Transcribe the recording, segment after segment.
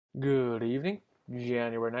Good evening,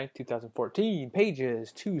 January 9th, 2014,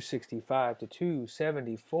 pages 265 to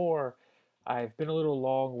 274. I've been a little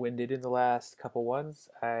long-winded in the last couple ones.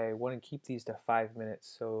 I want to keep these to 5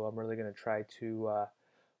 minutes, so I'm really going to try to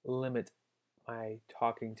limit my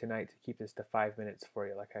talking tonight to keep this to 5 minutes for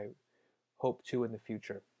you, like I hope to in the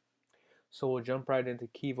future. So we'll jump right into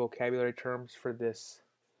key vocabulary terms for this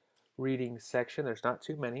reading section. There's not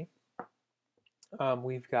too many.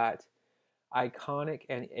 We've got iconic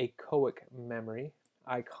and echoic memory.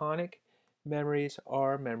 Iconic memories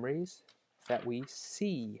are memories that we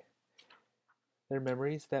see. They're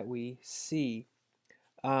memories that we see.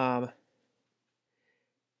 Um,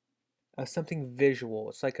 Something visual.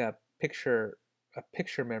 It's like a picture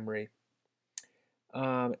memory.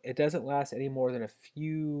 It doesn't last any more than a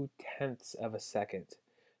few tenths of a second.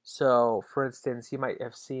 So, for instance, you might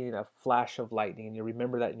have seen a flash of lightning, and you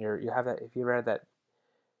remember that, and you have that. If you ever had that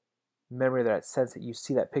memory, that sense that you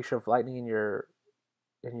see that picture of lightning in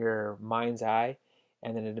your mind's eye,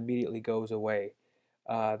 and then it immediately goes away.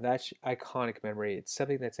 That's iconic memory. It's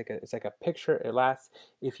something that's like a picture. It lasts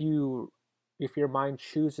if your mind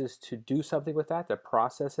chooses to do something with that, to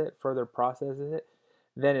process it, further processes it,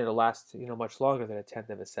 then it'll last much longer than a tenth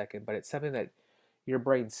of a second. But it's something that your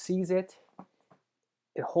brain sees it,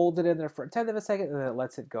 it holds it in there for a tenth of a second, and then it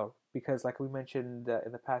lets it go. Because, like we mentioned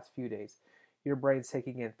in the past few days, your brain's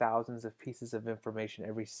taking in thousands of pieces of information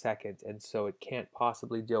every second, and so it can't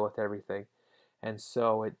possibly deal with everything. And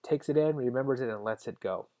so it takes it in, remembers it, and lets it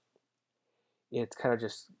go. It's kind of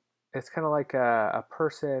just, it's kind of like a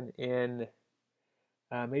person in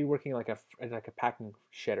maybe working like a packing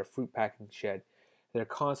shed, a fruit packing shed. They're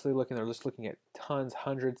constantly looking. They're just looking at tons,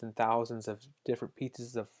 hundreds, and thousands of different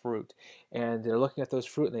pieces of fruit, and they're looking at those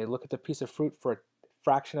fruit, and they look at the piece of fruit for a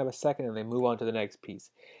fraction of a second, and they move on to the next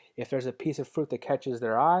piece. If there's a piece of fruit that catches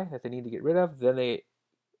their eye that they need to get rid of, then they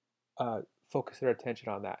focus their attention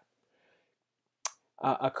on that.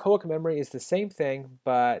 Echoic memory is the same thing,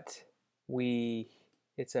 but we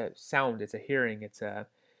it's a sound, it's a hearing, it's a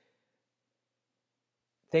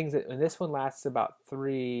things that, and this one lasts about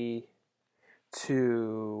 3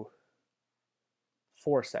 to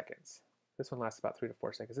 4 seconds. This one lasts about 3 to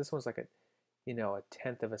 4 seconds. This one's like a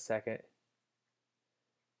tenth of a second,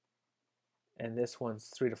 and this one's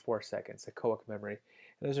 3 to 4 seconds. Echoic memory.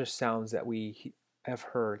 And those are sounds that we have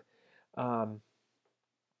heard. Um,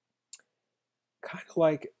 Kind of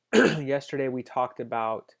like yesterday we talked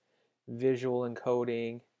about visual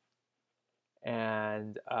encoding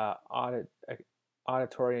and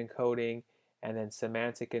auditory encoding, and then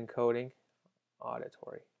semantic encoding,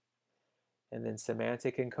 auditory, and then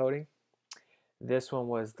semantic encoding. This one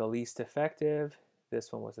was the least effective,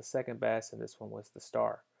 this one was the second best, and this one was the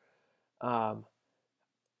star. Um,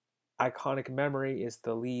 Iconic memory is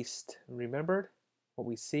the least remembered, what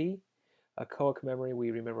we see. Echoic memory we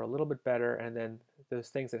remember a little bit better, and then those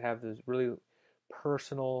things that have those really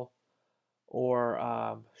personal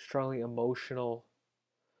or strongly emotional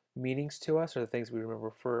meanings to us are the things we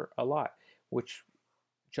remember for a lot, which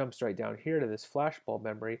jumps right down here to this flashbulb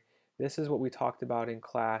memory. This is what we talked about in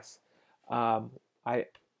class. I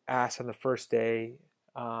asked on the first day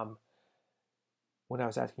um, when I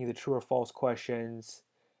was asking you the true or false questions.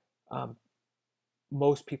 Um,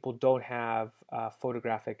 Most people don't have a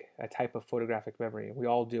type of photographic memory. We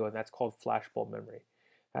all do, and that's called flashbulb memory.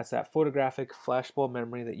 That's that photographic flashbulb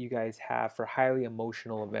memory that you guys have for highly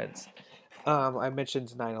emotional events. I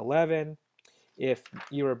mentioned 9/11. If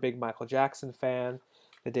you were a big Michael Jackson fan,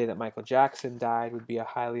 the day that Michael Jackson died would be a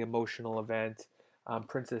highly emotional event.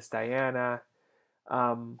 Princess Diana,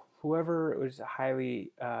 whoever was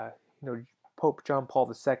highly, Pope John Paul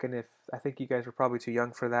II. If I think you guys were probably too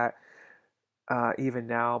young for that, even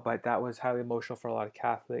now, but that was highly emotional for a lot of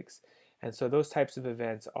Catholics. And so those types of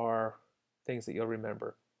events are things that you'll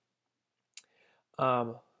remember.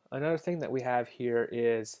 Um, Another thing that we have here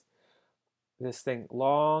is this thing,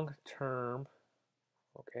 long term.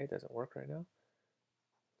 Okay, it doesn't work right now.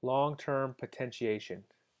 Long term potentiation.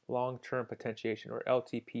 Long term potentiation, or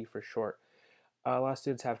LTP for short. A lot of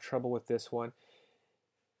students have trouble with this one.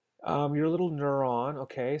 Your little neuron,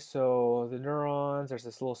 okay, so the neurons, there's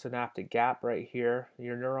this little synaptic gap right here.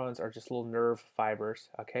 Your neurons are just little nerve fibers,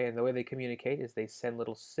 okay, and the way they communicate is they send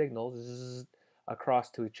little signals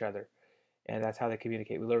across to each other, and that's how they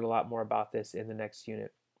communicate. We learn a lot more about this in the next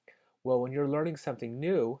unit. Well, when you're learning something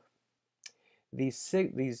new,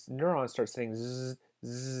 these neurons start sending zzz,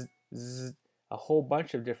 zzz, zzz, a whole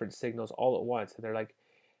bunch of different signals all at once, and they're like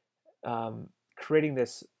creating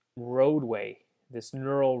this roadway, this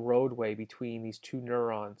neural roadway between these two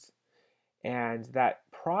neurons. And that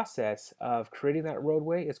process of creating that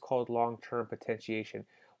roadway is called long-term potentiation.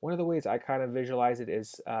 One of the ways I kind of visualize it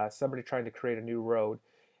is somebody trying to create a new road.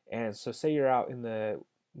 And so say you're out in the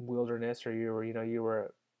wilderness, or you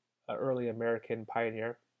were an early American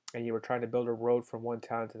pioneer, and you were trying to build a road from one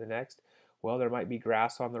town to the next. Well, there might be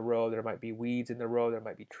grass on the road, there might be weeds in the road, there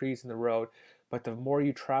might be trees in the road, but the more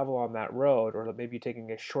you travel on that road, or maybe you're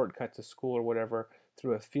taking a shortcut to school or whatever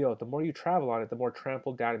through a field, the more you travel on it, the more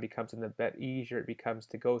trampled down it becomes and the easier it becomes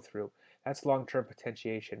to go through. That's long-term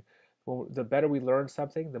potentiation. Well, the better we learn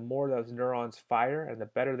something, the more those neurons fire and the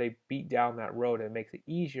better they beat down that road, and it makes it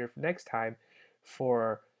easier next time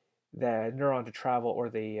for the neuron to travel, or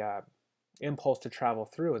the impulse to travel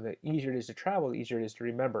through. And the easier it is to travel, the easier it is to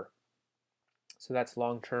remember. So that's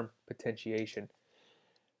long-term potentiation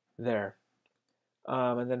there.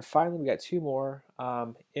 And then finally, we got two more,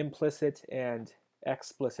 implicit and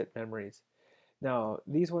explicit memories. Now,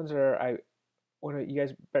 these ones are, you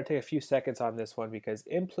guys better take a few seconds on this one, because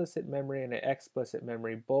implicit memory and explicit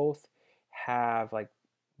memory both have like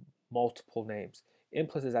multiple names.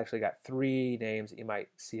 Implicit has actually got 3 names that you might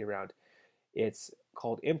see around. It's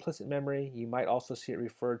called implicit memory. You might also see it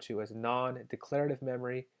referred to as non-declarative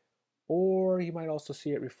memory, or you might also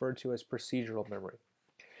see it referred to as procedural memory.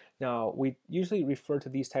 Now, we usually refer to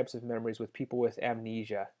these types of memories with people with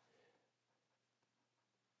amnesia.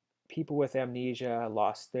 People with amnesia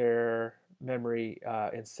lost their memory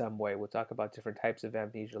in some way. We'll talk about different types of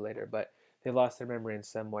amnesia later, but they lost their memory in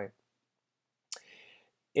some way.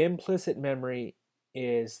 Implicit memory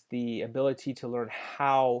is the ability to learn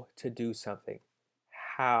how to do something,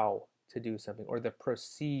 or the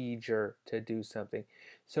procedure to do something.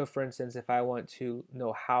 So for instance, if I want to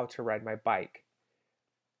know how to ride my bike,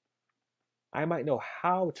 I might know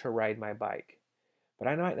how to ride my bike, but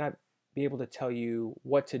I might not be able to tell you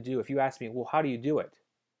what to do. If you ask me, well, how do you do it?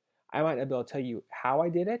 I might not be able to tell you how I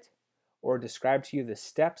did it or describe to you the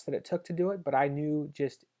steps that it took to do it, but I knew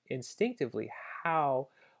just instinctively how,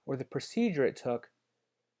 or the procedure it took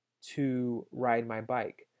to ride my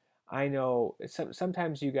bike. I know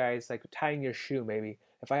sometimes you guys, like tying your shoe, maybe.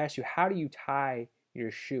 If I ask you, how do you tie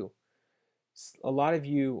your shoe? A lot of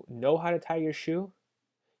you know how to tie your shoe.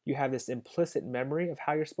 You have this implicit memory of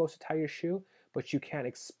how you're supposed to tie your shoe, but you can't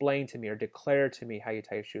explain to me or declare to me how you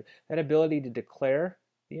tie your shoe. That ability to declare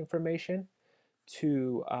the information,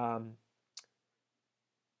 to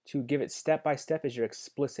give it step by step, is your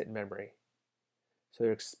explicit memory. So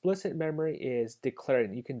your explicit memory is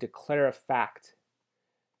declaring. You can declare a fact.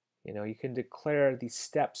 You can declare the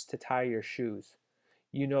steps to tie your shoes.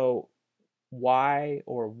 You know why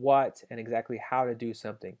or what and exactly how to do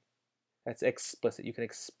something. That's explicit. You can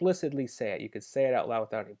explicitly say it. You can say it out loud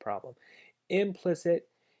without any problem. Implicit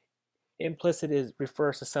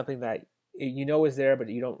refers to something that you know is there, but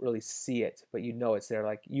you don't really see it, but you know it's there.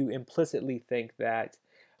 Like you implicitly think that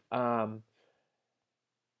when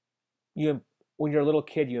you're a little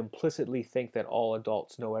kid, you implicitly think that all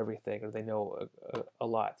adults know everything, or they know a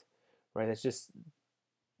lot, right? It's just,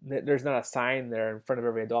 there's not a sign there in front of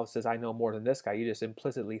every adult that says, I know more than this guy. You just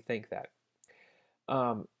implicitly think that.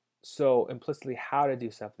 So implicitly how to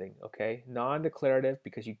do something, okay? Non-declarative,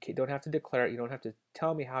 because you don't have to declare it. You don't have to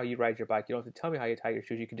tell me how you ride your bike. You don't have to tell me how you tie your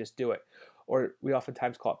shoes. You can just do it. Or we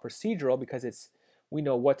oftentimes call it procedural, because we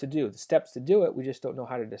know what to do. The steps to do it, we just don't know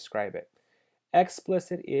how to describe it.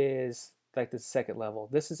 Explicit is like the second level.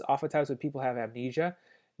 This is oftentimes when people have amnesia,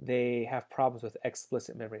 they have problems with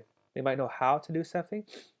explicit memory. They might know how to do something,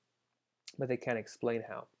 but they can't explain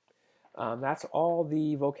how. That's all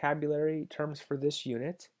the vocabulary terms for this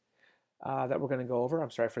unit that we're going to go over.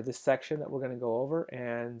 I'm sorry, for this section that we're going to go over.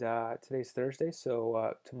 And today's Thursday,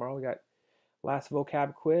 so tomorrow we got last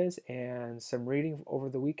vocab quiz and some reading over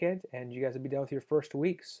the weekend, and you guys will be done with your first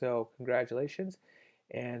week. So congratulations,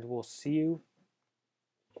 and we'll see you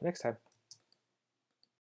next time.